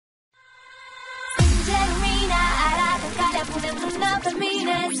podemos não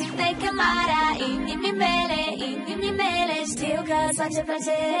terminar. Se tem camara, inni mi mele, still că să face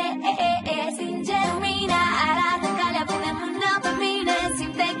plăcere, sincer mina, arată calea, podemos não terminar. Se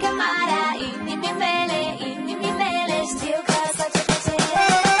tem camara, inni mi mele, still că să face plăcere.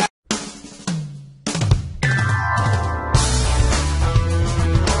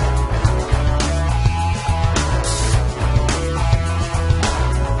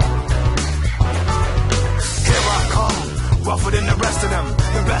 Rougher than the rest of them,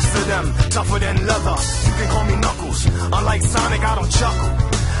 the best of them, tougher than leather. You can call me Knuckles. Unlike Sonic, I don't chuckle.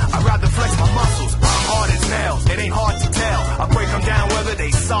 I'd rather flex my muscles. I'm hard as nails. It ain't hard to tell. I break them down whether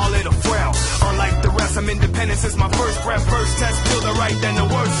they solid or frail. Unlike the rest, I'm independent since my first breath. First test, feel the right, then the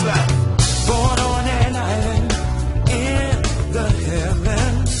worst left. Born on an island in the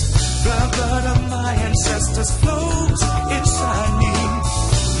heavens. The blood of my ancestors flows inside me.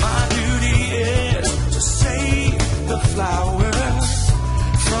 My duty is to save the flowers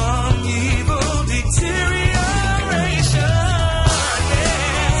from evil deterioration.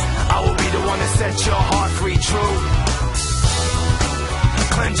 Yeah. I will be the one to set your heart free, true.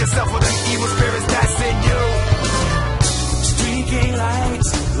 Cleanse yourself with them evil spirits that's in you. Streaking lights,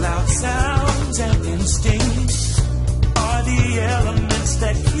 loud sounds, and instincts are the elements